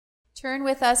Turn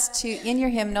with us in your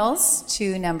hymnals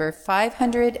to number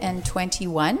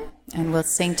 521, and we'll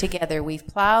sing together, "We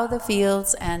Plow the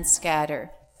Fields and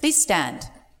Scatter." Please stand.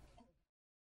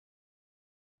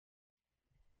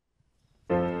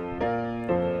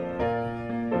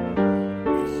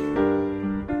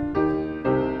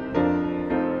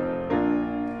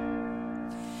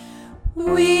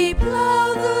 We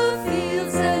plow the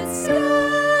fields and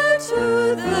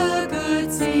scatter the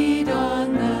good seed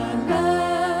on the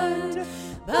land,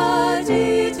 but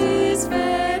it is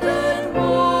fed and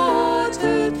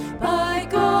watered by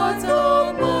God's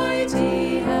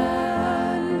almighty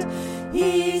hand.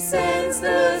 He sends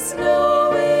the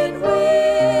snow in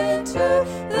winter,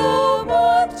 the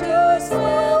mock to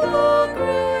swell the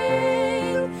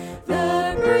grain,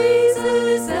 the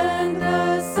breezes and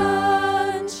the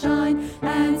sunshine,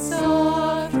 and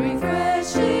soft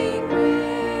refreshing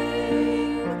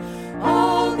rain.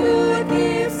 All good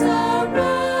gifts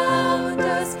around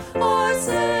us are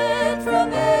sent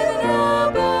from heaven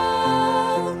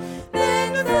above.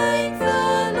 Then thank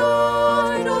the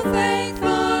Lord, oh thank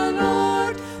the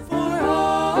Lord for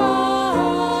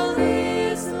all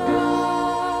his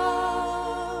love.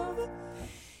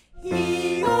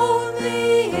 He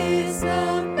only is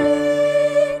the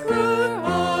maker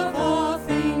of all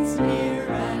things near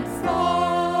and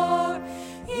far.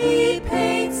 He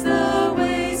paints the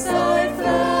wayside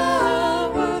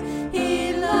flower,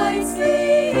 he lights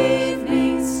the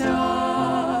evening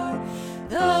star.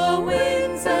 The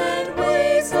winds and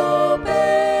waves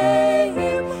obey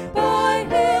him, by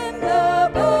him the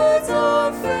birds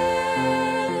are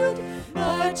fed.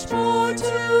 Much more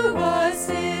to us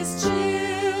his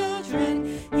children,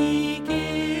 he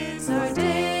gives our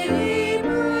daily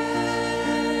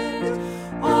bread.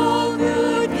 All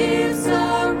good gifts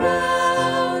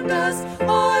around us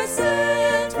are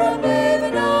sent from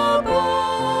heaven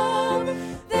above.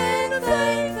 Then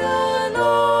thank the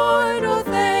Lord, oh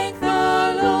thank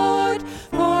the Lord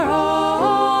for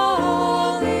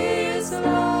all his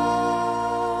love.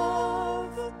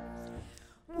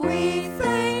 We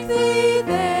thank thee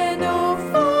then, O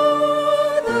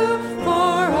Father,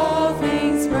 for all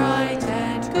things bright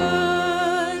and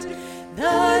good,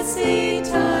 the seed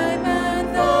time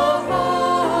and the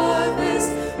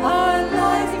harvest, our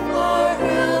life, our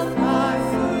health, our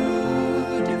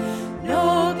food.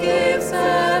 No gifts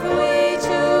have we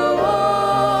to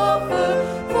offer,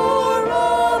 for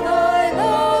all thy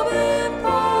love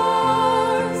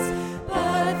imparts,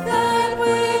 but that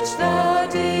which thou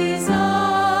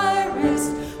desirest,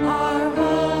 our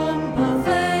humble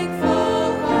thankful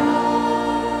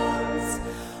hearts.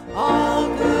 All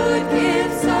good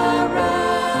gifts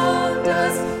around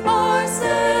us are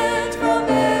sent from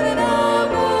heaven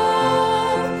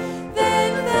above.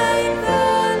 Then thank the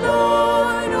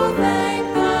Lord, oh thank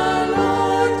the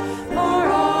Lord for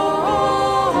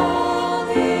all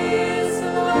his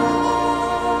love.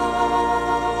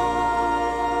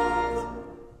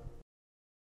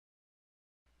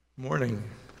 Morning.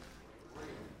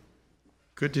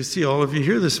 Good to see all of you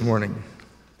here this morning.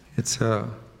 It's a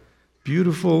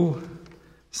beautiful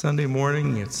Sunday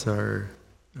morning. It's our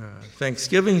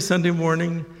Thanksgiving Sunday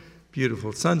morning.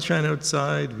 Beautiful sunshine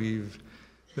outside. We've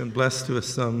been blessed with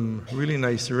some really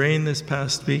nice rain this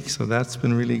past week, so that's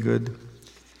been really good.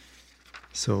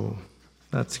 So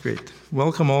that's great.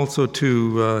 Welcome also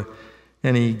to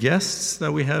any guests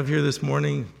that we have here this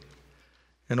morning,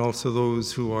 and also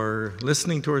those who are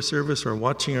listening to our service or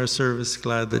watching our service.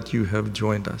 Glad that you have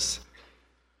joined us.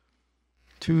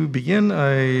 To begin,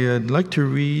 I'd like to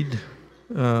read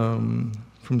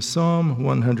from Psalm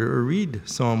 100, or read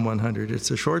Psalm 100. It's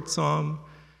a short psalm.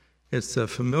 It's a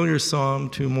familiar psalm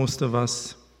to most of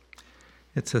us.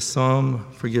 It's a psalm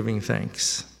for giving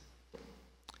thanks.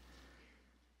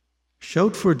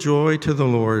 Shout for joy to the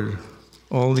Lord,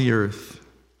 all the earth.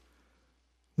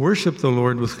 Worship the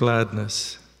Lord with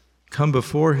gladness. Come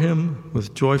before him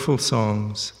with joyful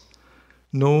songs.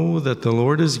 Know that the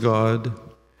Lord is God.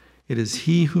 It is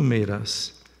he who made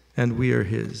us, and we are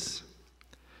his.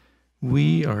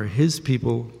 We are his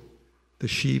people, the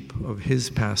sheep of his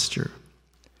pasture.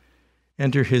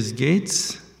 Enter his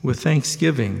gates with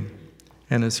thanksgiving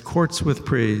and his courts with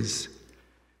praise.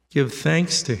 Give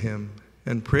thanks to him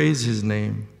and praise his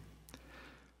name.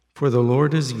 For the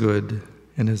Lord is good,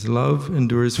 and his love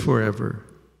endures forever.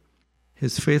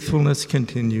 His faithfulness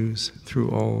continues through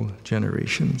all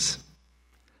generations.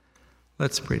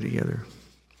 Let's pray together.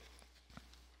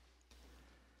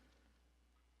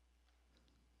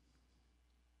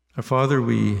 Our Father,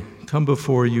 we come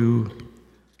before you,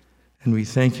 and we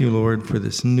thank you, Lord, for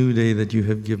this new day that you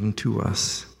have given to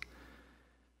us.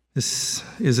 This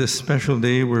is a special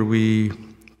day where we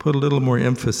put a little more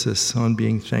emphasis on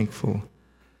being thankful.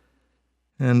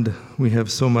 And we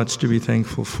have so much to be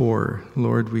thankful for.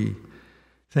 Lord, we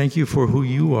thank you for who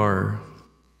you are.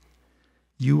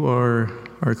 You are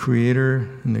our creator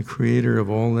and the creator of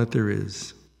all that there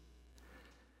is.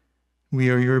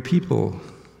 We are your people,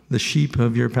 the sheep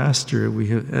of your pasture,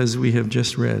 as we have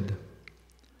just read.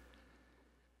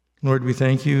 Lord, we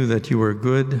thank you that you are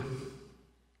good,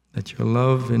 that your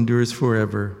love endures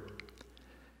forever,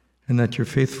 and that your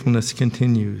faithfulness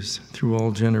continues through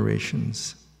all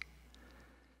generations.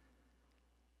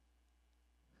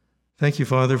 Thank you,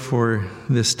 Father, for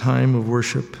this time of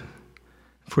worship,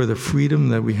 for the freedom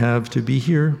that we have to be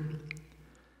here.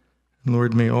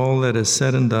 Lord, may all that is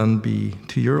said and done be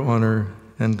to your honor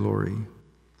and glory.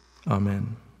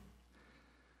 Amen.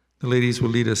 The ladies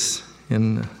will lead us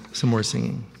in some more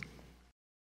singing.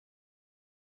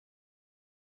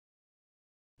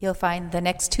 You'll find the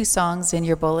next two songs in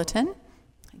your bulletin.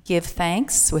 Give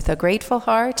thanks with a grateful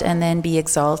heart, and then Be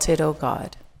Exalted, O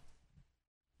God.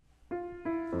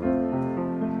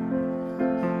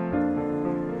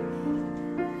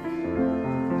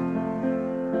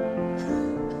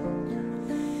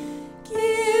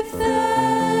 Give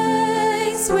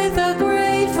thanks with a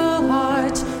grateful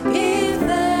heart. Give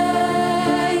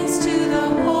thanks to the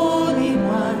Holy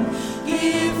One.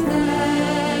 Give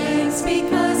thanks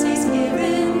because He's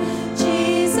given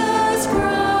Jesus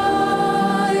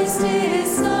Christ,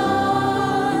 His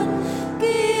Son.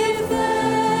 Give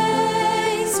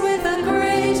thanks with a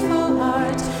grateful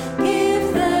heart.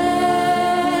 Give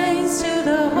thanks to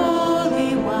the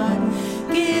Holy One.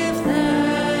 Give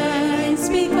thanks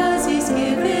because He's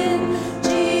given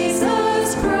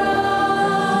Jesus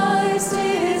Christ,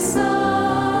 His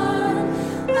Son.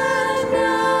 And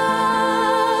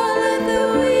now let the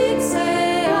weak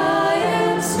say, I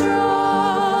am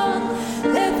strong.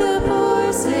 Let the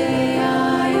poor say,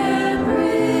 I am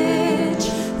rich,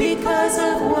 because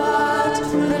of what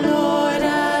the Lord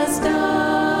has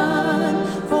done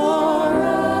for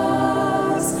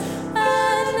us.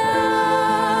 And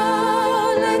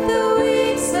now let the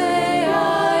weak say,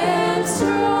 I am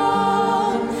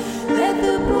strong. Let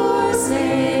the poor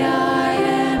say, I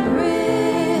am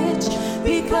rich,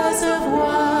 because of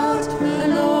what the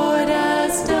Lord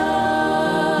has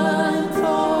done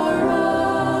for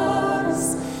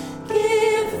us.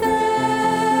 Give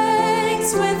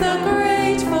thanks with a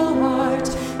grateful heart.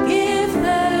 Give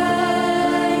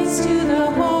thanks to the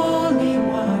Holy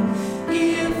One.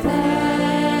 Give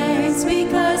thanks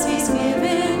because He's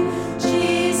given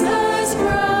Jesus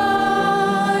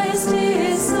Christ,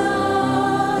 His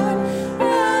Son.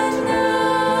 And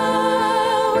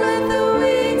now let the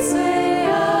weak say,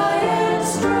 I am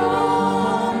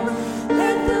strong.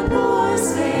 Let the poor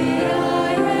say,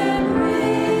 I am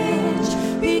rich,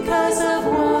 because of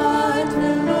what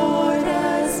the Lord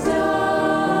has done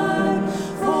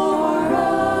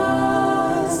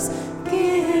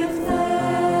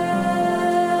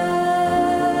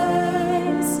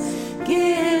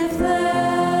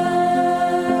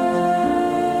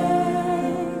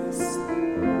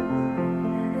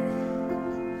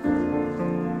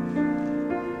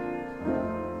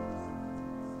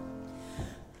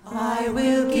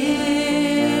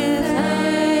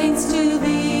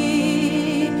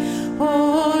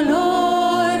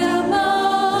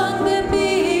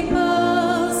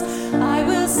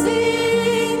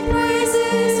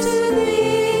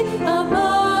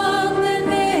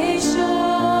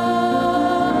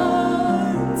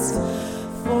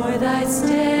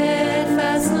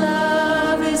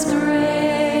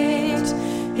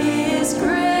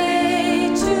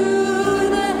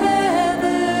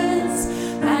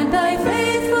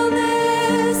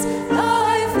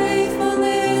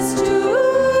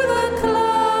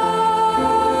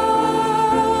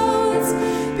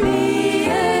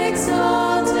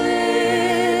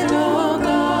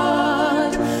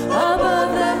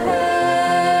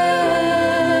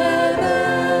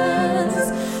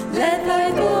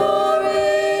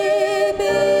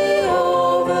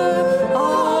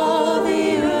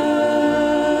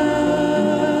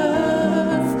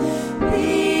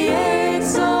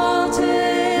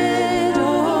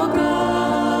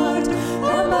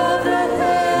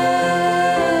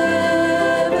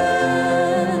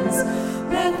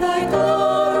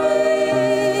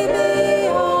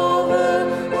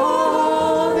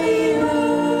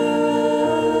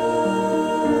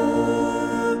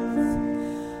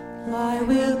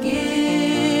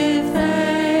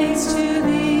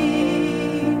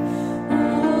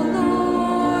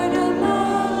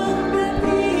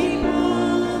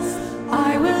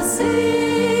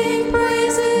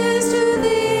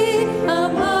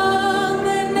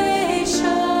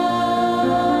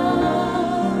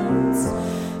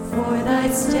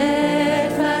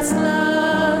steadfast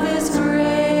love is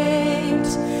great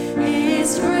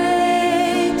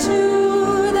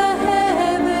to the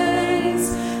heavens,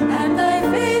 and thy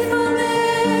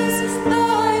faithfulness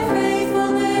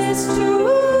to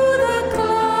the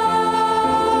clouds.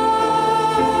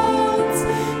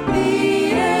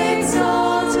 Be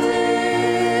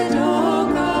exalted,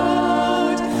 O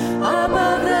God,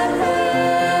 above the heavens.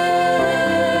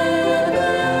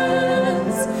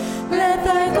 Let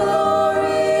thy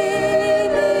glory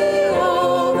be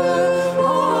over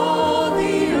all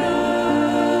the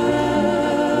earth.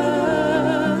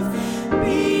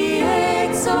 Be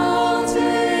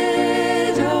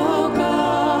exalted, O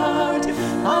God,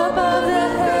 above the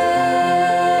heavens.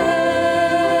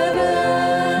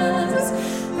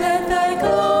 Let thy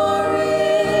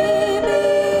glory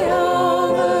be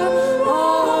over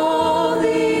all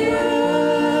the earth.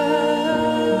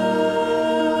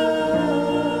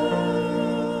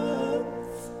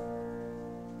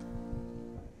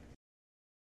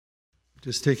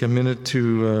 Just take a minute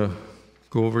to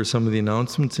go over some of the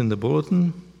announcements in the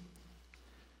bulletin.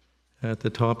 At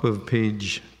the top of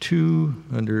page 2,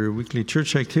 under weekly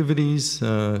church activities,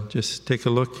 just take a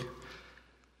look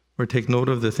or take note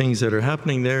of the things that are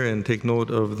happening there and take note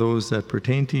of those that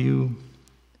pertain to you.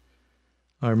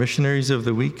 Our missionaries of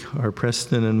the week are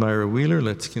Preston and Myra Wheeler.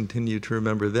 Let's continue to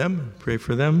remember them, pray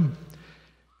for them.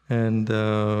 And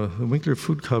the Winkler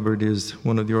Food Cupboard is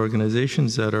one of the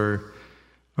organizations that our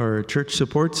church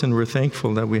supports, and we're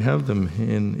thankful that we have them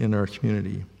in our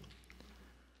community.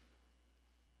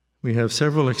 We have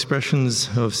several expressions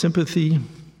of sympathy.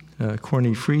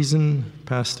 Corny Friesen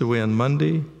passed away on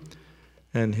Monday,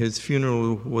 and his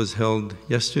funeral was held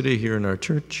yesterday here in our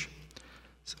church.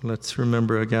 So let's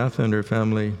remember Agatha and her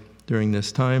family during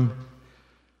this time.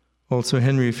 Also,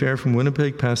 Henry Fair from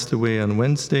Winnipeg passed away on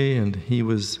Wednesday, and he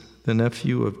was the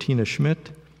nephew of Tina Schmidt,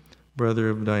 brother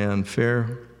of Diane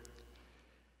Fair.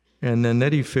 And then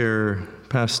Nettie Fair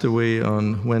passed away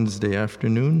on Wednesday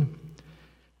afternoon.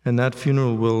 And that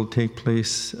funeral will take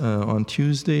place on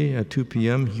Tuesday at 2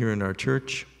 p.m. here in our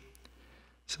church.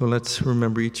 So let's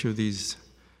remember each of these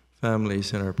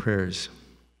families in our prayers.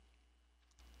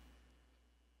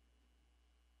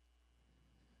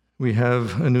 We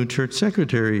have a new church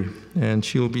secretary, and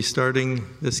she'll be starting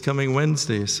this coming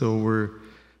Wednesday. So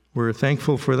we're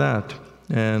thankful for that.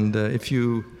 And as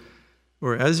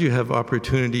you have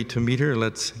opportunity to meet her,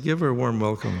 let's give her a warm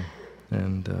welcome.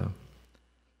 And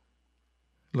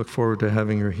look forward to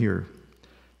having her here.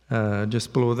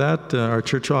 Just below that, our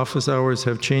church office hours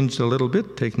have changed a little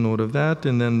bit. Take note of that.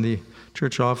 And then the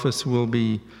church office will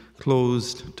be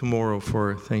closed tomorrow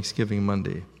for Thanksgiving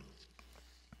Monday.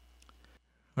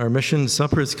 Our mission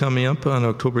supper is coming up on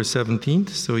October 17th.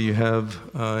 So you have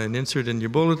an insert in your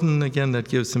bulletin, again, that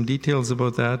gives some details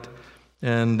about that.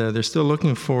 And they're still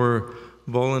looking for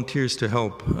volunteers to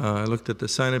help. I looked at the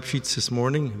sign-up sheets this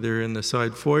morning. They're in the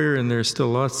side foyer, and there's still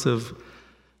lots of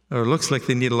or it looks like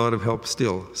they need a lot of help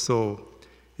still. So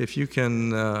if you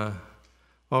can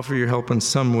offer your help in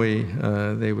some way,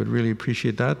 they would really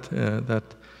appreciate that. That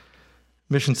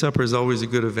Mission Supper is always a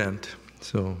good event,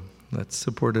 so let's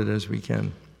support it as we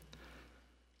can.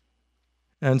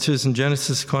 Answers in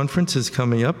Genesis Conference is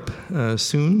coming up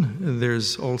soon.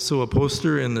 There's also a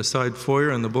poster in the side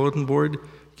foyer on the bulletin board,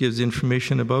 gives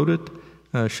information about it.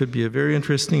 Should be a very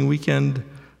interesting weekend.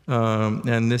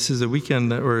 And this is a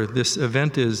weekend, or this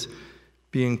event is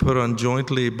being put on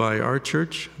jointly by our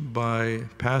church, by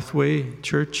Pathway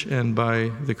Church, and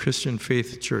by the Christian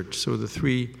Faith Church. So the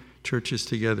three churches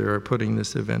together are putting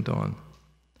this event on.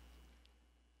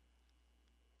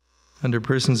 Under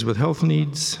persons with health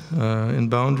needs, in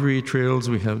Boundary Trails,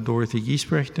 we have Dorothy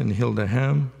Giesbrecht and Hilda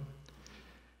Ham.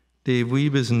 Dave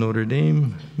Weeb is in Notre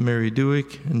Dame, Mary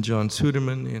Dewick and John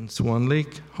Suderman in Swan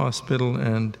Lake Hospital,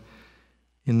 and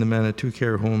in the Manitou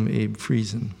Care Home, Abe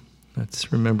Friesen.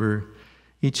 Let's remember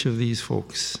each of these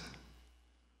folks.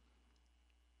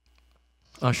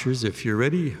 Ushers, if you're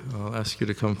ready, I'll ask you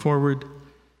to come forward.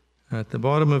 At the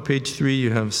bottom of page 3,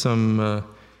 you have some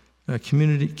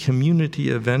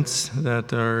community events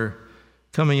that are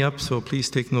coming up, so please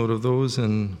take note of those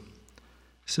and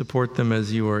support them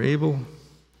as you are able.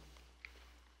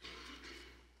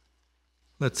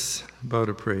 Let's bow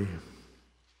to pray.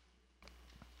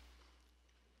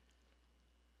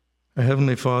 Our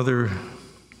Heavenly Father,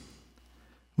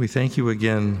 we thank you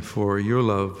again for your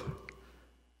love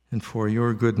and for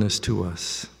your goodness to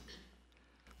us.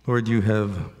 Lord, you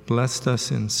have blessed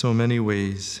us in so many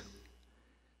ways,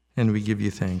 and we give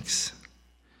you thanks.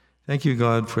 Thank you,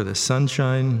 God, for the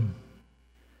sunshine,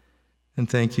 and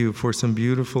thank you for some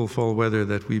beautiful fall weather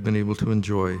that we've been able to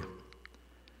enjoy.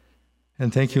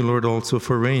 And thank you, Lord, also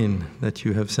for rain that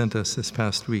you have sent us this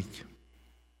past week.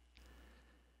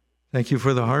 Thank you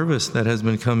for the harvest that has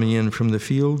been coming in from the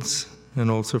fields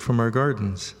and also from our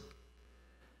gardens.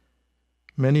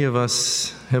 Many of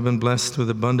us have been blessed with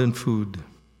abundant food,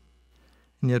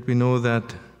 and yet we know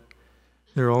that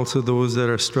there are also those that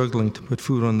are struggling to put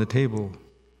food on the table.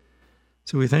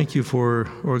 So we thank you for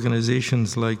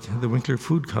organizations like the Winkler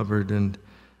Food Cupboard and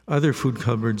other food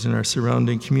cupboards in our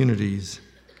surrounding communities,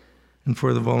 and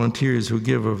for the volunteers who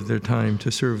give of their time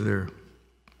to serve there.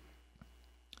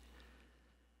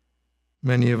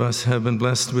 Many of us have been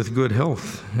blessed with good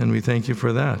health, and we thank you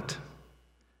for that.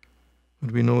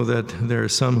 But we know that there are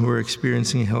some who are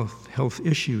experiencing health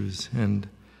issues, and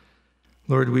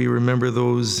Lord, we remember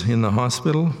those in the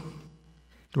hospital: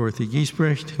 Dorothy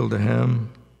Giesbrecht, Hilda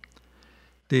Ham,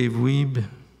 Dave Wiebe,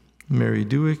 Mary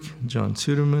Dewick, John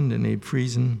Suderman, and Abe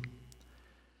Friesen.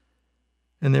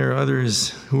 And there are others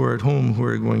who are at home who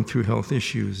are going through health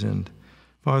issues. And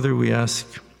Father, we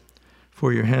ask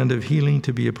for your hand of healing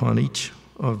to be upon each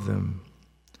of them.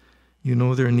 You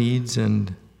know their needs,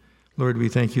 and Lord, we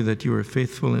thank you that you are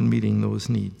faithful in meeting those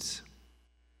needs.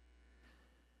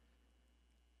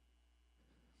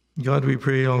 God, we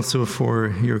pray also for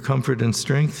your comfort and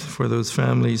strength for those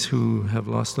families who have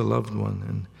lost a loved one.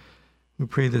 And we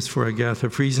pray this for Agatha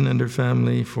Friesen and her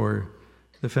family, for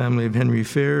the family of Henry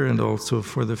Fair, and also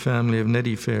for the family of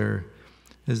Nettie Fair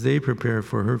as they prepare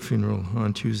for her funeral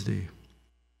on Tuesday.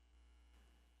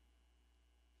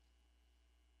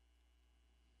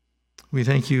 We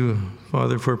thank you,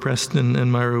 Father, for Preston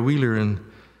and Myra Wheeler and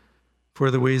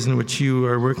for the ways in which you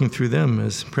are working through them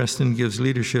as Preston gives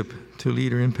leadership to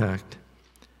Leader Impact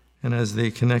and as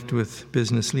they connect with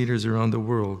business leaders around the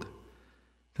world.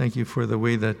 Thank you for the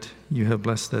way that you have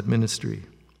blessed that ministry.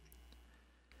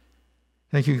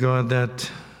 Thank you, God, that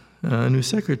a new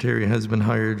secretary has been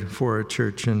hired for our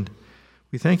church, and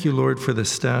we thank you, Lord, for the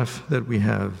staff that we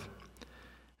have.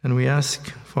 And we ask,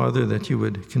 Father, that you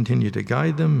would continue to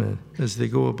guide them as they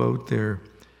go about their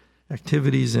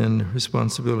activities and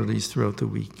responsibilities throughout the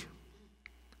week.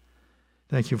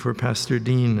 Thank you for Pastor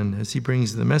Dean, and as he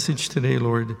brings the message today,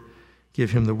 Lord,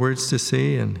 give him the words to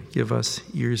say and give us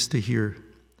ears to hear.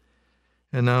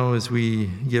 And now as we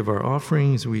give our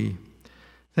offerings, we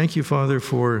thank you, Father,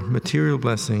 for material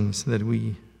blessings that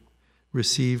we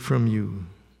receive from you.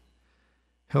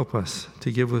 Help us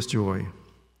to give us joy.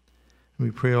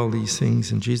 We pray all these things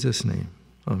in Jesus' name.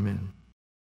 Amen.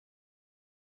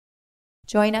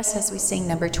 Join us as we sing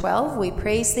number 12, We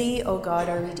Praise Thee, O God,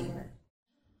 our Redeemer.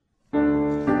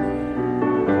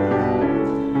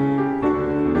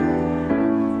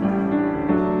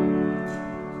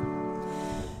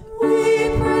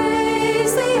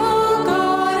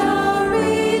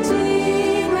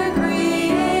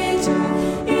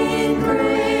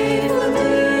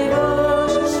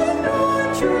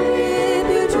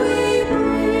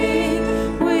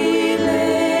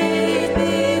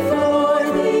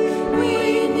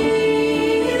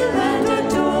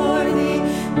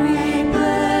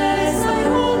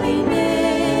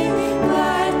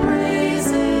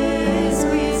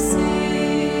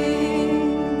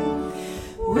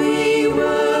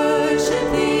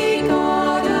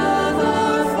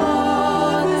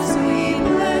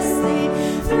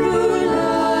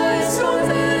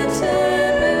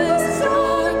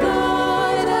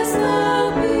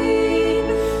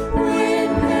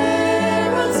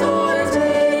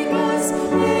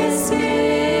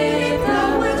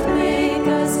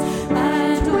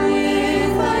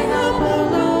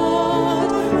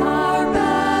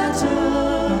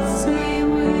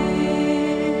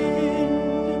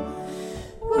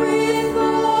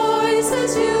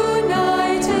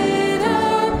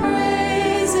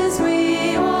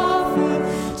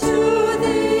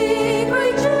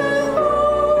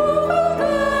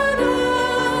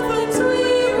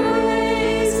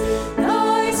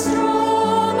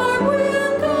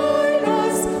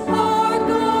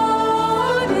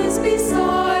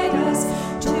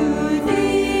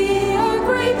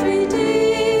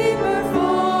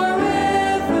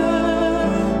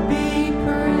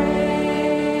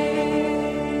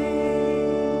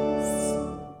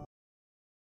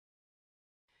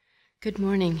 Good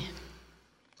morning.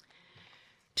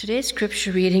 Today's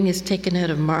scripture reading is taken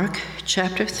out of Mark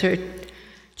chapter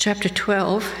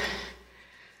 12,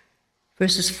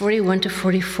 verses 41 to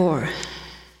 44.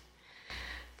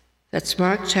 That's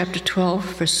Mark chapter 12,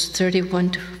 verses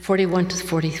 41 to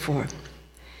 44.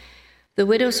 The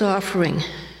widow's offering.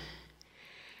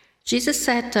 Jesus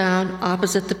sat down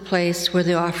opposite the place where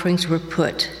the offerings were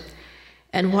put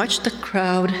and watched the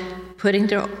crowd putting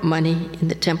their money in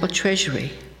the temple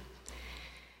treasury.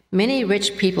 Many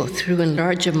rich people threw in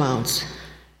large amounts,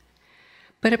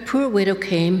 but a poor widow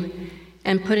came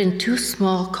and put in 2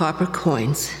 small copper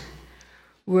coins,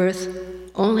 worth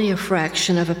only a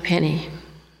fraction of a penny.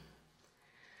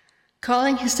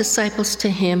 Calling his disciples to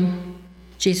him,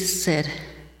 Jesus said,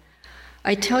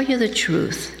 "I tell you the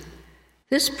truth,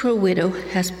 this poor widow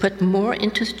has put more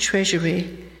into the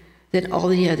treasury than all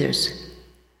the others.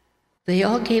 They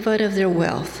all gave out of their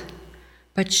wealth,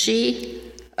 but she,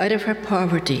 out of her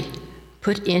poverty,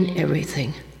 put in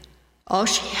everything, all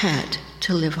she had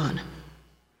to live on."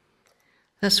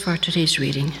 Thus far today's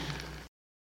reading.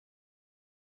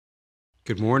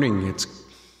 Good morning.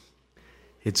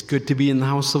 It's good to be in the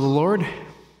house of the Lord.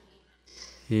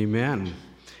 Amen.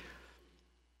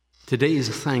 Today is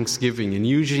Thanksgiving, and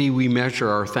usually we measure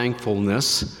our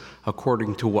thankfulness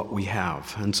according to what we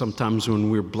have. And sometimes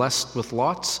when we're blessed with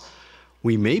lots,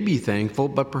 we may be thankful,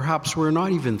 but perhaps we're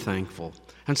not even thankful.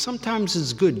 And sometimes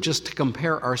it's good just to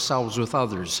compare ourselves with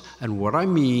others. And what I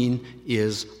mean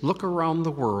is look around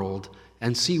the world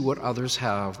and see what others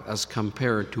have as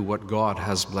compared to what God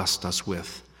has blessed us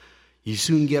with. You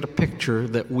soon get a picture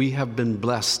that we have been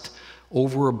blessed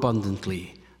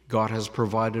overabundantly. God has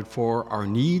provided for our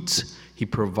needs. He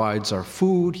provides our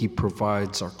food. He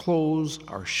provides our clothes,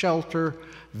 our shelter,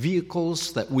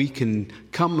 vehicles that we can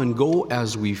come and go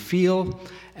as we feel,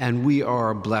 and we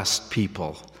are a blessed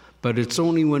people. But it's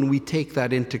only when we take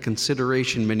that into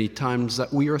consideration many times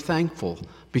that we are thankful,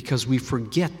 because we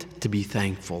forget to be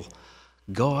thankful.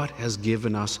 God has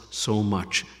given us so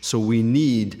much, so we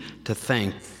need to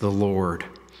thank the Lord.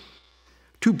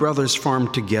 2 brothers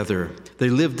farmed together. They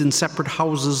lived in separate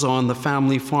houses on the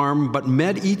family farm, but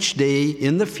met each day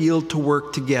in the field to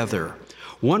work together.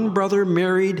 One brother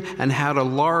married and had a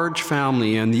large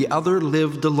family, and the other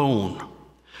lived alone.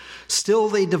 Still,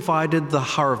 they divided the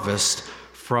harvest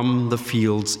from the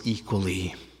fields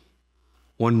equally.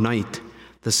 One night,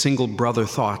 the single brother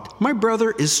thought, "My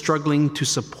brother is struggling to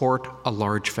support a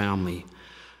large family,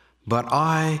 but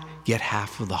I get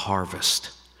half of the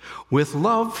harvest." With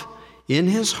love in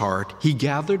his heart, he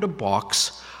gathered a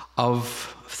box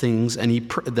of things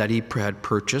that he had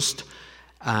purchased,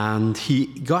 and he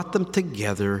got them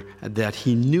together that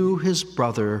he knew his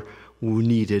brother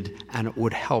needed, and it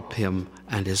would help him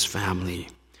and his family.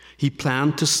 He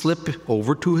planned to slip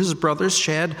over to his brother's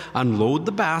shed, unload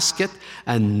the basket,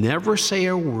 and never say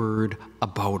a word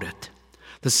about it.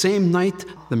 The same night,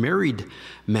 the married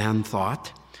man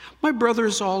thought, "My brother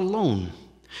is all alone.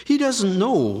 He doesn't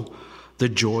know the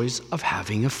joys of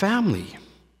having a family."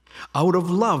 Out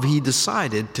of love, he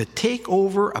decided to take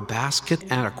over a basket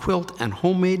and a quilt and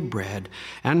homemade bread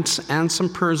and some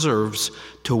preserves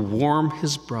to warm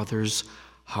his brother's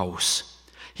house.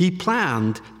 He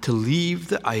planned to leave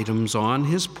the items on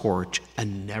his porch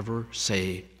and never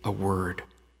say a word.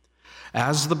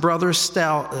 As the brothers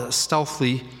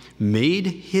stealthily made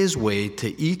his way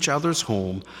to each other's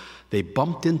home, they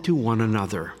bumped into one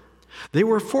another. They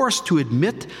were forced to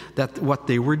admit that what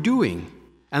they were doing.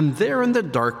 And there in the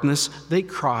darkness, they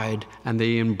cried and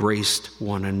they embraced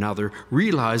one another,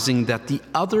 realizing that the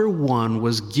other one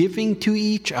was giving to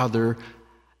each other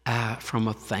from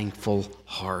a thankful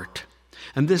heart.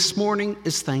 And this morning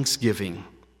is Thanksgiving.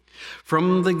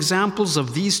 From the examples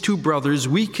of these 2 brothers,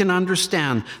 we can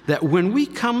understand that when we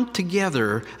come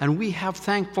together and we have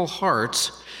thankful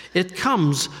hearts, it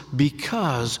comes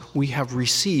because we have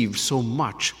received so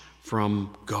much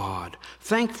from God.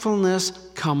 Thankfulness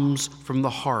comes from the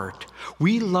heart.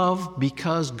 We love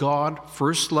because God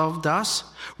first loved us.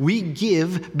 We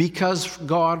give because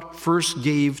God first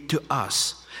gave to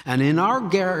us. And in our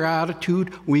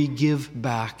gratitude, we give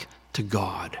back to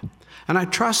God. And I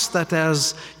trust that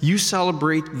as you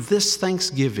celebrate this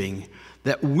Thanksgiving,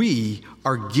 that we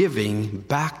are giving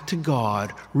back to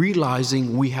God,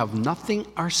 realizing we have nothing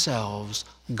ourselves.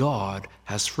 God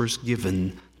has first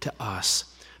given to us.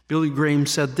 Billy Graham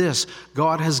said this,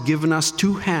 "God has given us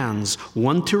 2 hands,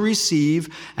 one to receive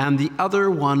and the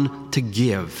other one to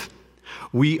give.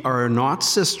 We are not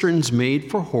cisterns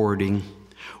made for hoarding.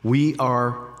 We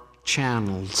are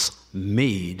channels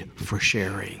made for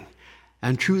sharing."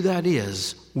 And true that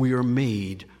is, we are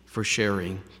made for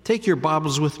sharing. Take your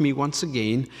Bibles with me once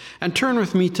again and turn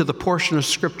with me to the portion of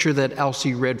Scripture that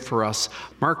Elsie read for us,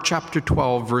 Mark chapter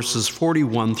 12, verses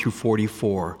 41 through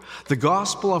 44. The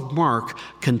Gospel of Mark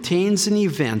contains an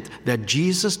event that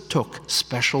Jesus took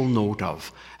special note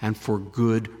of, and for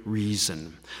good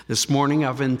reason. This morning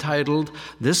I've entitled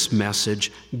this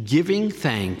message, Giving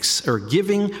Thanks, or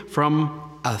Giving from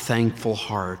a Thankful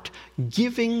Heart.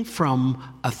 Giving from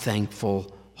a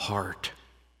thankful heart.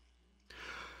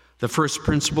 The first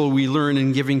principle we learn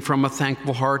in giving from a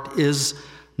thankful heart is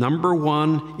Number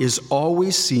one is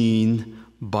always seen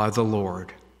by the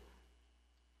Lord.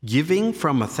 Giving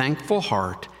from a thankful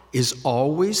heart is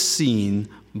always seen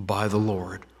by the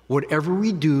Lord. Whatever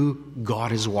we do,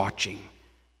 God is watching.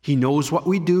 He knows what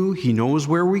we do. He knows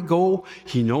where we go.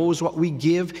 He knows what we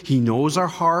give. He knows our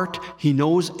heart. He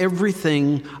knows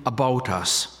everything about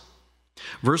us.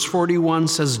 Verse 41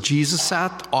 says, Jesus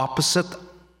sat down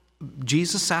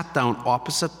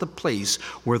opposite the place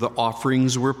where the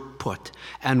offerings were put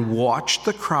and watched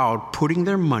the crowd putting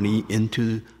their money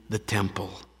into the temple.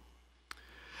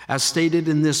 As stated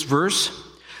in this verse,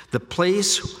 the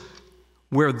place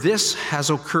where this has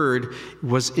occurred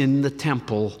was in the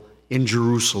temple in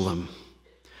Jerusalem.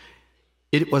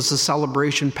 It was a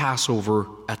celebration Passover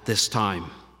at this time.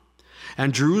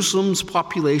 And Jerusalem's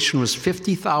population was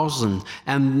 50,000,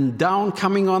 and down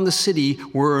coming on the city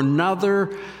were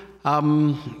another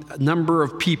number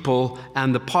of people,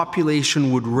 and the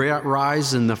population would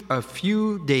rise in a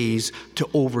few days to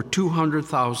over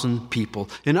 200,000 people.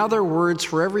 In other words,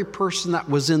 for every person that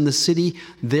was in the city,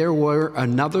 there were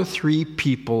another 3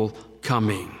 people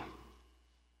coming.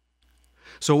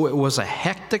 So it was a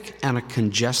hectic and a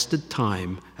congested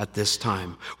time at this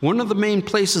time. One of the main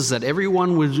places that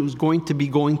everyone was going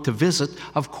to visit,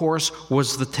 of course,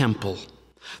 was the temple.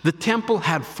 The temple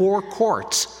had 4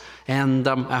 courts. And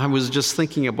I was just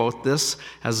thinking about this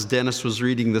as Dennis was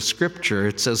reading the scripture.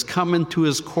 It says, come into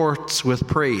his courts with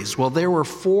praise. Well, there were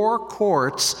 4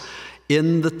 courts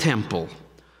in the temple.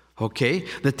 Okay?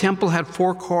 The temple had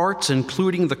 4 courts,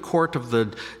 including the court of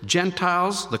the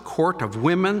Gentiles, the court of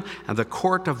women, and the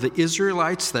court of the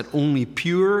Israelites that only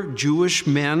pure Jewish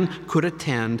men could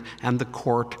attend, and the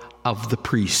court of the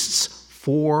priests.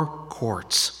 4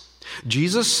 courts.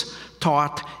 Jesus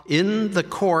taught in the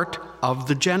court of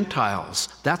the Gentiles.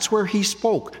 That's where he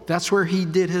spoke. That's where he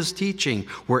did his teaching,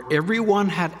 where everyone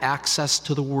had access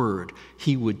to the word.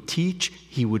 He would teach,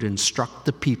 he would instruct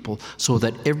the people so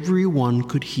that everyone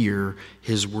could hear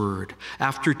his word.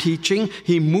 After teaching,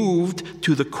 he moved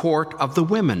to the court of the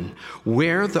women,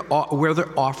 where the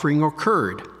offering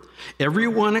occurred.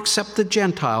 Everyone except the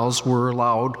Gentiles were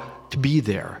allowed to be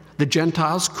there. The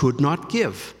Gentiles could not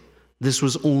give. This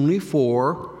was only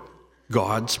for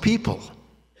God's people.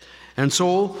 And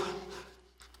so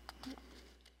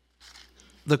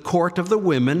the court of the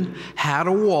women had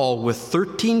a wall with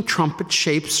 13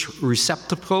 trumpet-shaped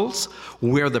receptacles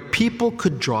where the people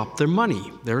could drop their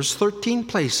money. There's 13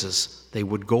 places. They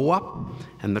would go up,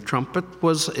 and the trumpet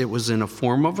was in a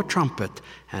form of a trumpet,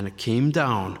 and it came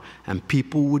down, and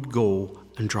people would go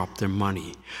and drop their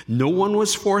money. No one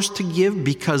was forced to give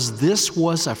because this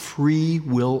was a free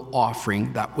will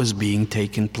offering that was being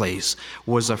taken place.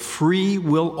 It was a free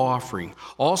will offering.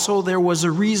 Also, there was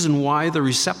a reason why the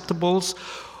receptacles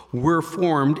were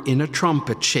formed in a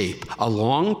trumpet shape, a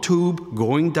long tube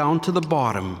going down to the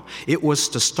bottom. It was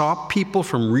to stop people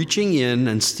from reaching in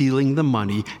and stealing the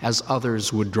money as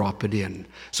others would drop it in.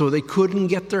 So they couldn't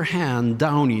get their hand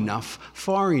down enough,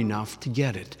 far enough to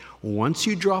get it. Once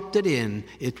you dropped it in,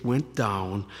 it went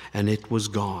down and it was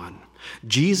gone.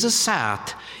 Jesus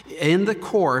sat in the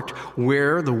court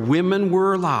where the women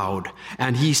were allowed,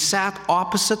 and he sat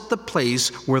opposite the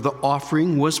place where the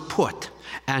offering was put.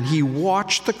 And he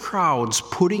watched the crowds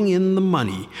putting in the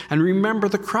money. And remember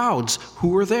the crowds who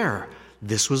were there.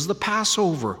 This was the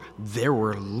Passover. There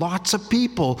were lots of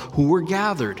people who were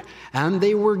gathered. And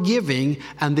they were giving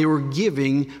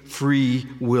free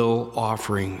will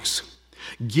offerings.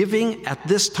 Giving at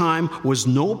this time was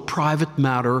no private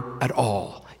matter at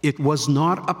all. It was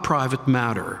not a private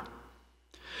matter.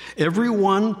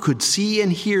 Everyone could see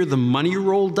and hear the money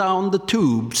roll down the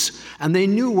tubes, and they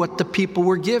knew what the people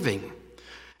were giving.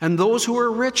 And those who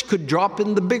were rich could drop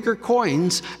in the bigger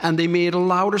coins, and they made a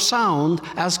louder sound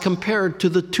as compared to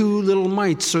the 2 little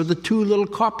mites or the 2 little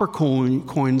copper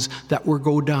coins that would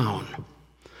go down.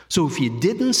 So if you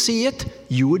didn't see it,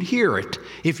 you would hear it.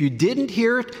 If you didn't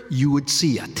hear it, you would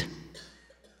see it.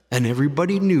 And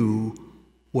everybody knew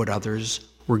what others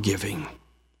were giving.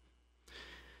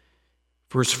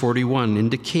 Verse 41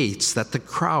 indicates that the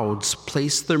crowds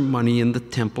placed their money in the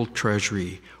temple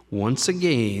treasury. Once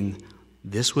again,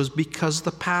 this was because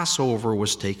the Passover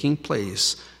was taking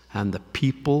place and the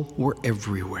people were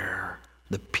everywhere.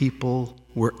 The people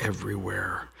were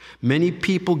everywhere. Many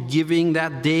people giving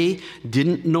that day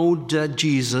didn't know that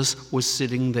Jesus was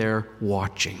sitting there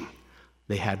watching.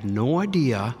 They had no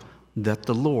idea that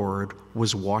the Lord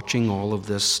was watching all of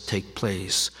this take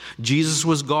place. Jesus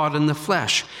was God in the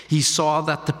flesh. He saw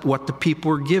what the people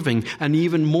were giving, and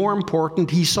even more important,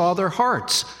 he saw their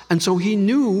hearts. And so he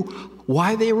knew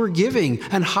why they were giving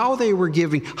and how they were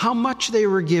giving, how much they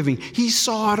were giving. He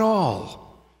saw it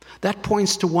all. That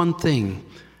points to one thing,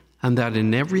 and that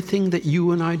in everything that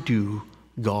you and I do,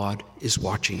 God is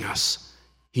watching us.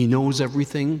 He knows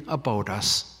everything about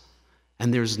us,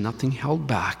 and there's nothing held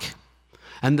back.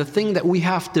 And the thing that we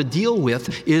have to deal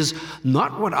with is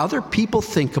not what other people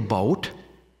think about,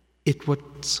 it's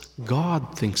what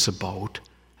God thinks about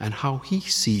and how He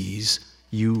sees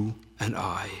you and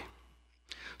I.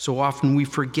 So often we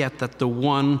forget that the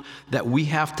one that we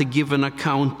have to give an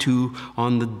account to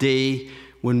on the day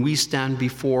when we stand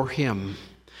before Him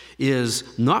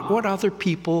is not what other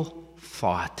people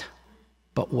thought,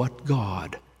 but what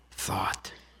God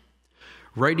thought.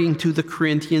 Writing to the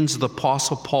Corinthians, the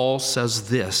Apostle Paul says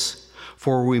this,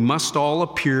 "For we must all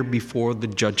appear before the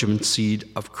judgment seat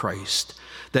of Christ,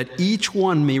 that each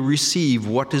one may receive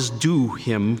what is due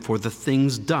him for the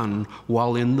things done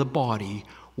while in the body,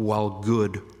 while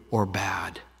good or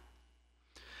bad."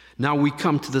 Now we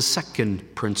come to the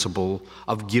second principle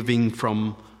of giving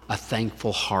from a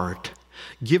thankful heart.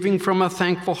 Giving from a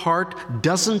thankful heart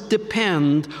doesn't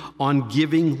depend on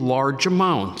giving large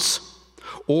amounts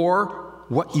or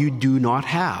what you do not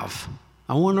have.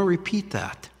 I want to repeat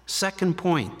that. Second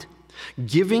point.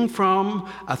 Giving from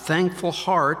a thankful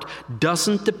heart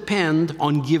doesn't depend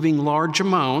on giving large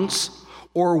amounts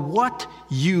or what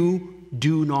you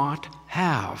do not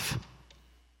have.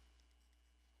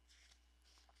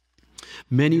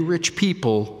 Many rich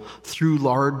people threw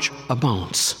large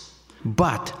amounts,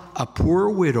 but a poor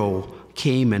widow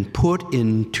came and put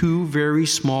in 2 very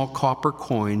small copper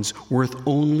coins worth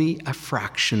only a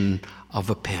fraction of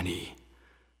a penny.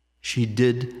 She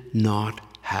did not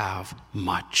have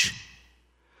much.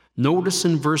 Notice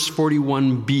in verse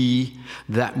 41b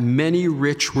that many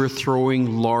rich were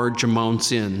throwing large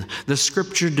amounts in. The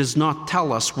scripture does not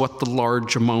tell us what the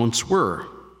large amounts were.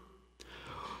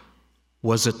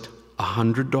 Was it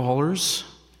 $100,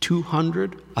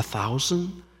 $200,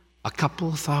 $1,000, a couple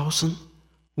of thousand?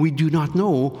 We do not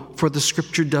know, for the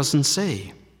scripture doesn't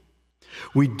say.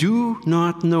 We do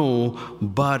not know,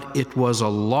 but it was a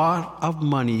lot of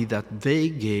money that they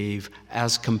gave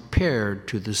as compared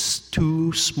to the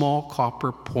 2 small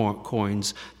copper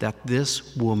coins that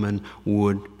this woman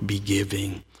would be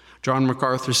giving. John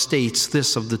MacArthur states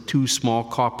this of the 2 small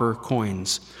copper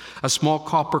coins. A small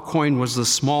copper coin was the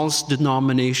smallest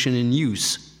denomination in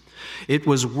use. It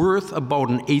was worth about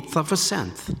 1/8 of a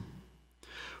cent.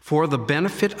 For the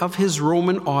benefit of his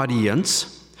Roman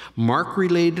audience, Mark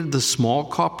related the small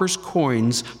copper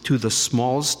coins to the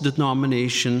smallest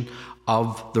denomination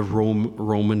of the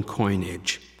Roman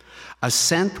coinage. A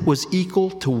cent was equal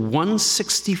to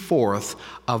 1/64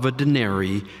 of a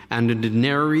denarii, and a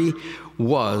denarii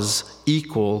was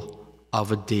equal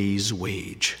of a day's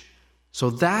wage. So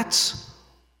that's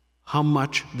how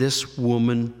much this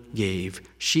woman gave.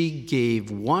 She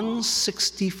gave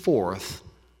 1/64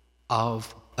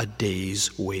 of a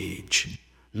day's wage.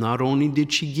 Not only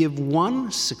did she give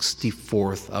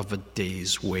 1/64 of a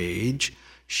day's wage,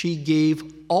 she gave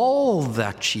all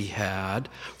that she had,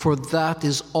 for that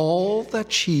is all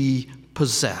that she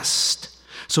possessed.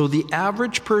 So the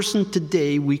average person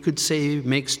today, we could say,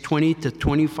 makes $20 to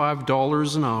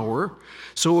 $25 an hour.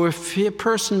 So if a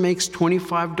person makes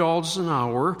 $25 an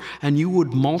hour and you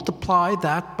would multiply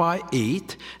that by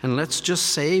 8, and let's just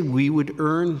say we would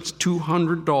earn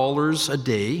 $200 a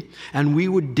day, and we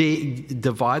would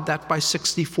divide that by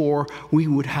 64, we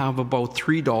would have about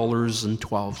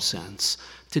 $3.12.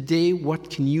 Today, what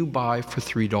can you buy for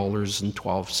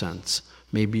 $3.12?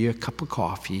 Maybe a cup of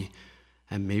coffee,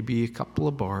 and maybe a couple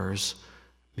of bars,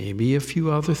 maybe a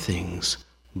few other things,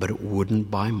 but it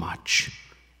wouldn't buy much.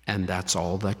 And that's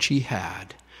all that she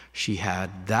had. She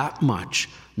had that much,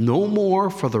 no more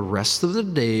for the rest of the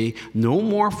day, no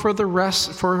more for the rest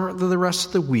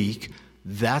of the week.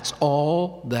 That's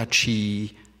all that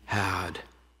she had.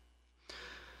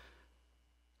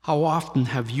 How often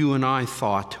have you and I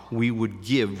thought we would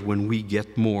give when we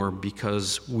get more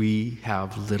because we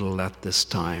have little at this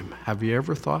time? Have you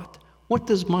ever thought, what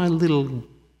does my little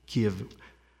give?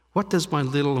 What does my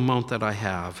little amount that I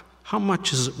have? How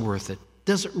much is it worth it?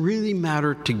 Does it really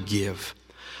matter to give?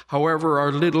 However,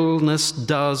 our littleness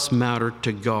does matter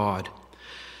to God.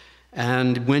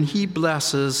 And when He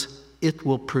blesses, it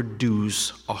will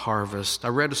produce a harvest. I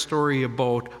read a story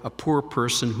about a poor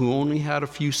person who only had a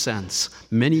few cents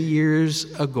many years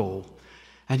ago.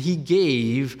 And he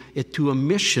gave it to a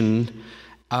mission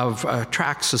of a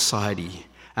tract society.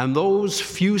 And those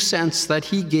few cents that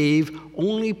he gave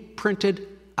only printed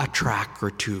a tract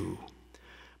or 2.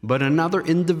 But another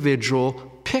individual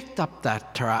picked up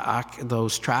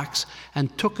those tracts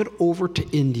and took it over to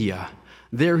India.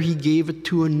 There he gave it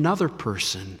to another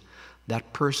person.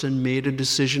 That person made a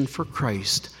decision for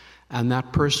Christ, And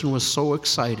that person was so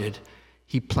excited,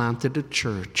 he planted a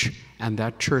church, and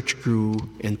that church grew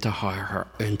into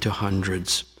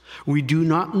hundreds. We do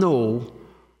not know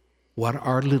what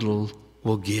our little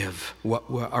will give, what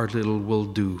our little will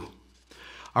do.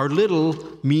 Our little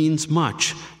means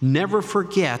much. Never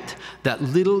forget that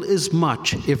little is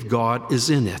much if God is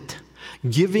in it.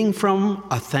 Giving from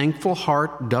a thankful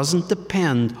heart doesn't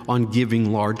depend on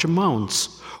giving large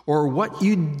amounts or what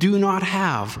you do not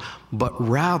have, but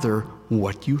rather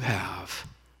what you have.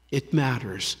 It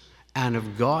matters. And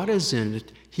if God is in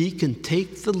it, he can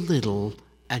take the little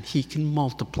and he can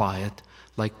multiply it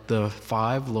like the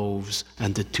 5 loaves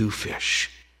and the 2 fish.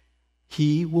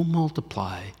 He will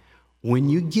multiply when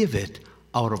you give it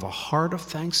out of a heart of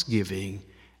thanksgiving,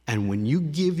 and when you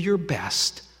give your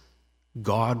best,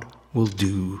 God will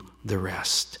do the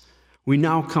rest. We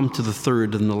now come to the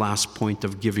third and the last point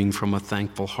of giving from a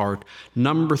thankful heart.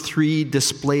 Number 3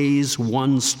 displays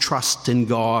one's trust in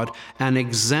God and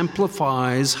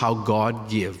exemplifies how God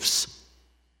gives.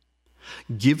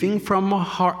 Giving from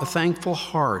a thankful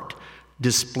heart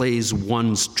displays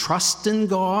one's trust in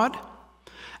God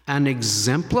and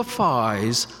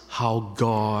exemplifies how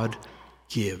God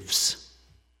gives.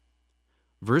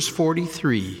 Verse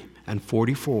 43 and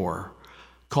 44.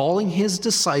 Calling his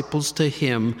disciples to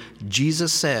him,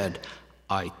 Jesus said,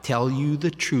 I tell you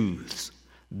the truth.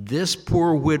 This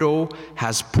poor widow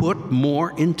has put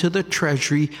more into the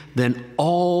treasury than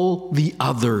all the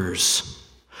others.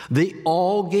 They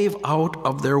all gave out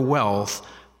of their wealth,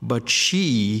 but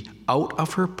she, out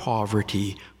of her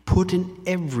poverty, put in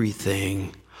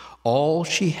everything, all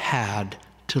she had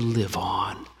to live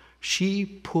on. She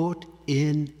put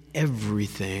in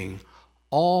everything,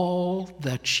 all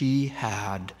that she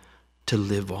had to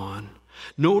live on.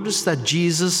 Notice that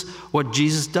what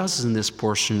Jesus does in this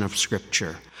portion of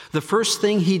Scripture. The first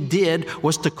thing he did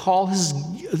was to call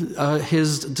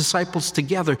his disciples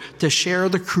together to share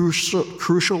the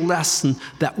crucial lesson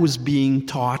that was being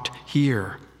taught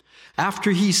here.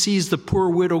 After he sees the poor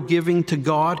widow giving to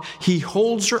God, he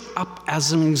holds her up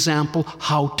as an example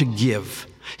how to give.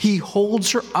 He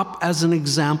holds her up as an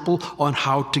example on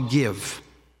how to give.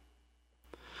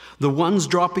 The ones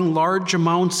dropping large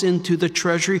amounts into the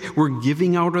treasury were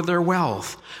giving out of their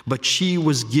wealth, but she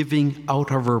was giving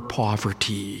out of her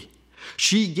poverty.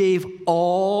 She gave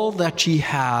all that she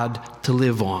had to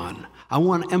live on. I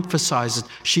want to emphasize it.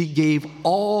 She gave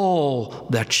all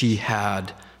that she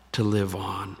had to live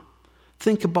on.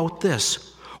 Think about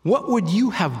this. What would you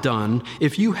have done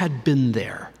if you had been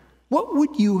there? What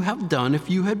would you have done if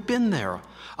you had been there?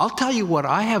 I'll tell you what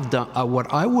I have done,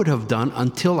 what I would have done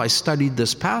until I studied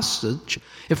this passage.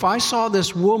 If I saw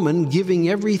this woman giving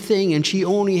everything and she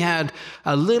only had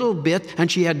a little bit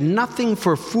and she had nothing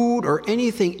for food or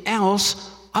anything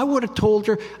else, I would have told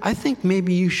her, I think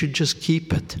maybe you should just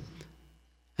keep it.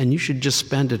 And you should just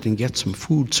spend it and get some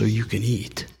food so you can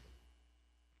eat.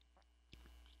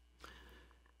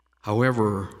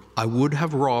 However, I would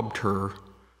have robbed her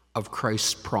of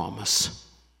Christ's promise.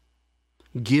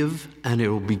 Give, and it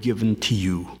will be given to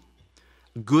you.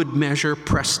 Good measure,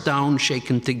 pressed down,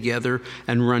 shaken together,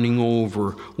 and running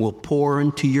over, will pour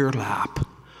into your lap.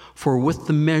 For with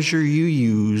the measure you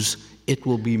use, it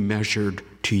will be measured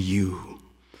to you.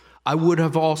 I would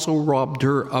have also robbed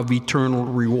her of eternal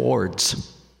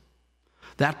rewards.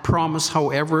 That promise,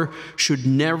 however, should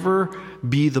never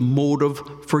be the motive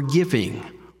for giving.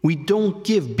 We don't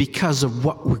give because of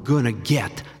what we're going to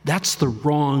get. That's the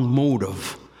wrong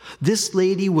motive. This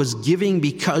lady was giving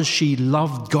because she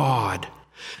loved God,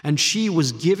 and she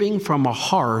was giving from a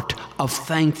heart of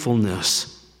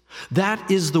thankfulness. That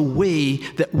is the way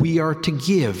that we are to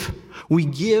give. We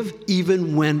give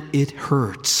even when it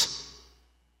hurts.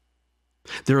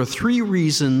 There are 3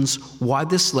 reasons why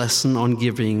this lesson on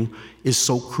giving is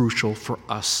so crucial for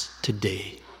us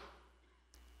today.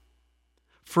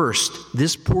 First,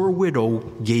 this poor widow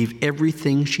gave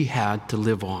everything she had to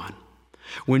live on.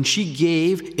 When she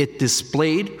gave, it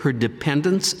displayed her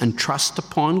dependence and trust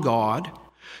upon God.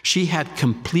 She had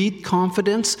complete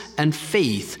confidence and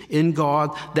faith in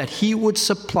God that He would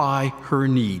supply her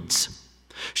needs.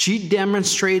 She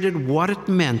demonstrated what it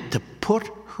meant to put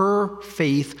her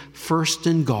faith first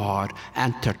in God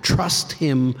and to trust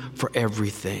Him for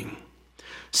everything.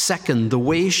 Second, the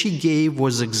way she gave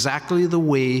was exactly the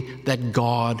way that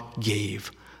God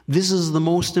gave. This is the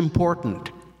most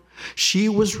important. She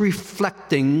was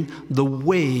reflecting the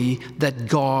way that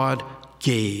God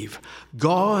gave.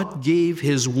 God gave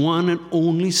His one and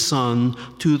only Son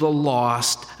to the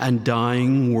lost and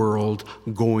dying world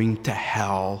going to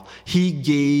hell. He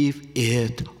gave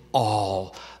it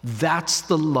all. That's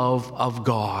the love of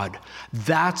God.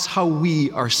 That's how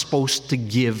we are supposed to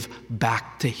give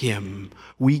back to him.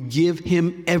 We give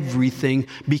him everything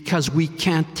because we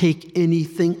can't take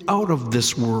anything out of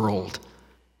this world.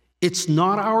 It's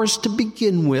not ours to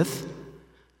begin with,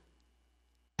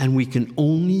 and we can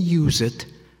only use it,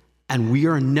 and we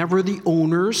are never the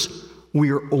owners,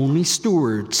 we are only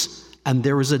stewards. And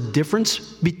there is a difference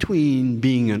between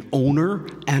being an owner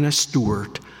and a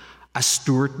steward. A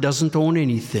steward doesn't own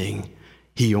anything.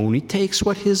 He only takes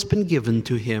what has been given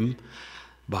to him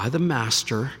by the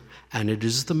master, and it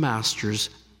is the master's,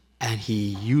 and he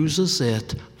uses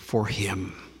it for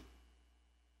him.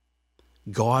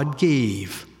 God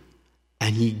gave,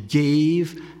 and he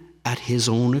gave at his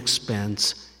own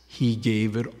expense. He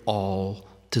gave it all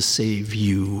to save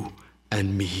you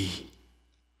and me.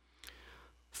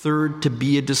 Third, to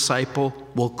be a disciple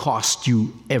will cost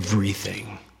you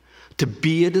everything. To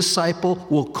be a disciple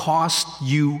will cost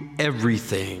you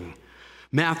everything.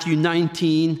 Matthew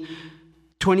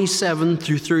 19:27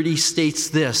 through 30 states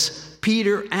this: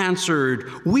 Peter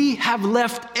answered, "We have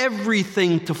left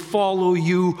everything to follow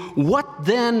you. What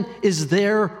then is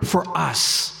there for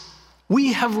us?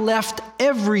 We have left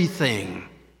everything."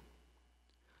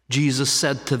 Jesus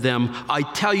said to them, "I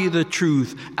tell you the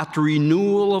truth, at the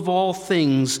renewal of all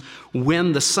things,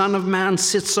 when the Son of Man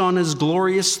sits on his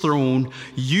glorious throne,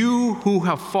 you who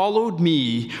have followed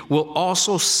me will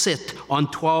also sit on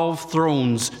 12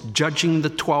 thrones, judging the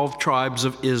 12 tribes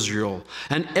of Israel.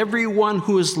 And everyone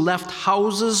who has left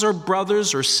houses or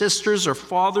brothers or sisters or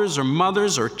fathers or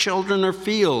mothers or children or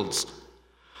fields,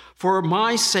 for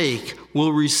my sake,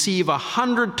 will receive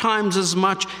 100 times as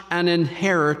much and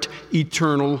inherit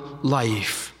eternal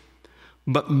life.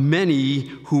 But many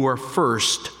who are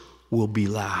first will be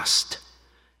last,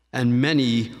 and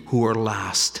many who are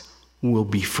last will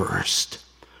be first."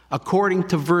 According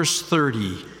to verse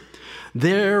 30,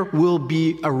 there will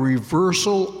be a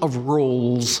reversal of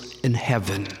roles in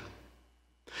heaven.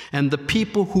 And the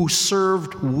people who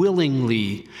served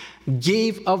willingly,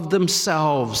 gave of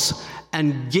themselves,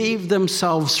 and gave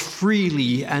themselves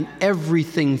freely and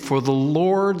everything for the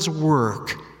Lord's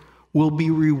work will be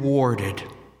rewarded,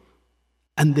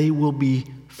 and they will be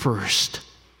first.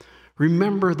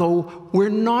 Remember, though, we're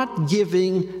not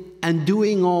giving and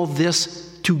doing all this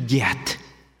to get.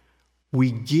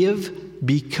 We give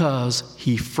because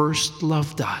he first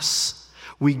loved us.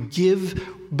 We give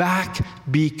back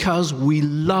because we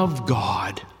love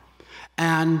God.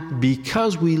 And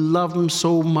because we love him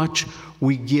so much,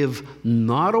 we give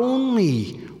not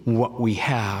only what we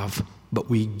have, but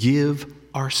we give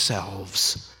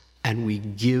ourselves, and we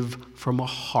give from a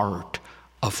heart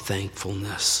of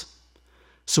thankfulness.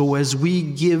 So as we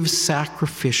give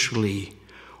sacrificially,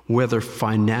 whether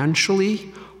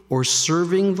financially or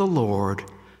serving the Lord,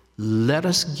 let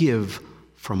us give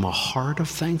from a heart of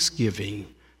thanksgiving,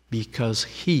 because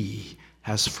he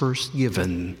has first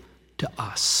given to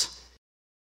us.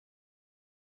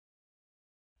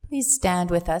 Please stand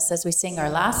with us as we sing our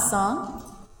last song.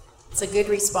 It's a good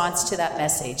response to that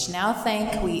message. Now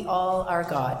thank we all our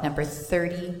God, number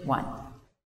 31.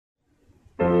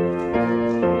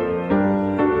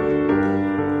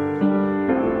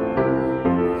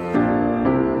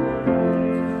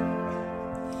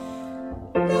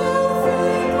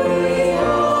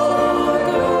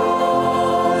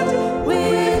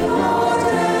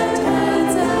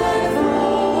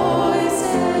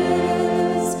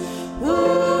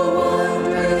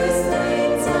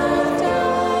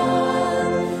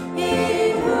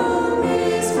 In whom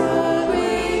His word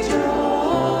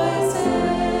rejoices.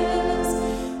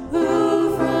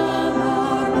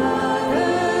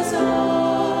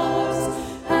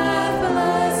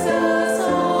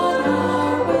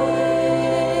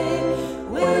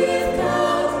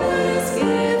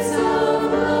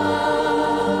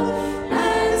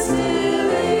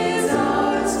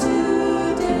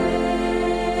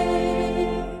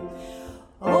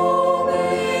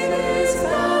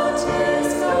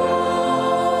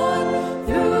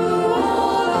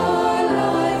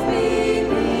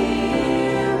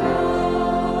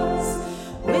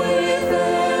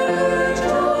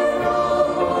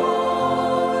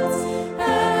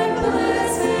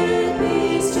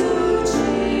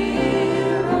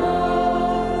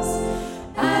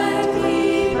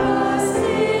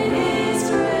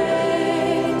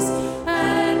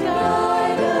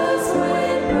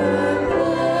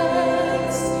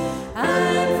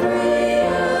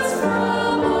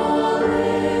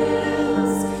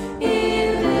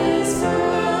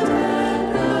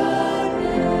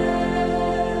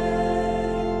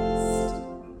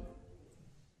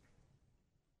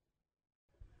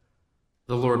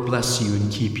 bless you and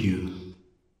keep you.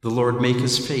 The Lord make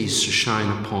his face to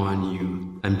shine upon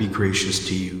you and be gracious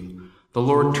to you. The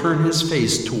Lord turn his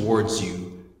face towards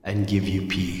you and give you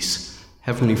peace.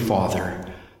 Heavenly Father,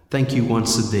 thank you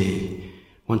once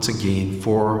again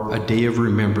for a day of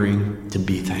remembering to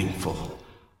be thankful.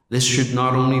 This should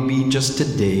not only be just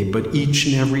today, but each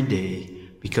and every day,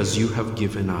 because you have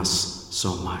given us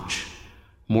so much.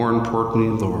 More importantly,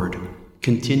 Lord,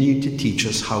 continue to teach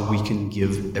us how we can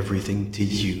give everything to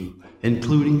you,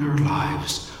 including our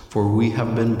lives, for we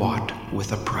have been bought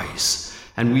with a price.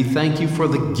 And we thank you for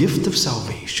the gift of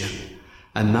salvation.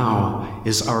 And now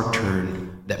is our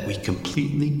turn that we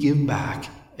completely give back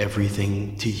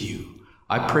everything to you.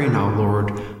 I pray now,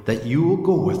 Lord, that you will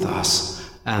go with us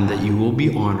and that you will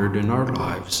be honored in our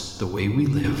lives the way we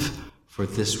live. For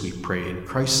this we pray in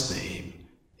Christ's name.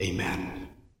 Amen.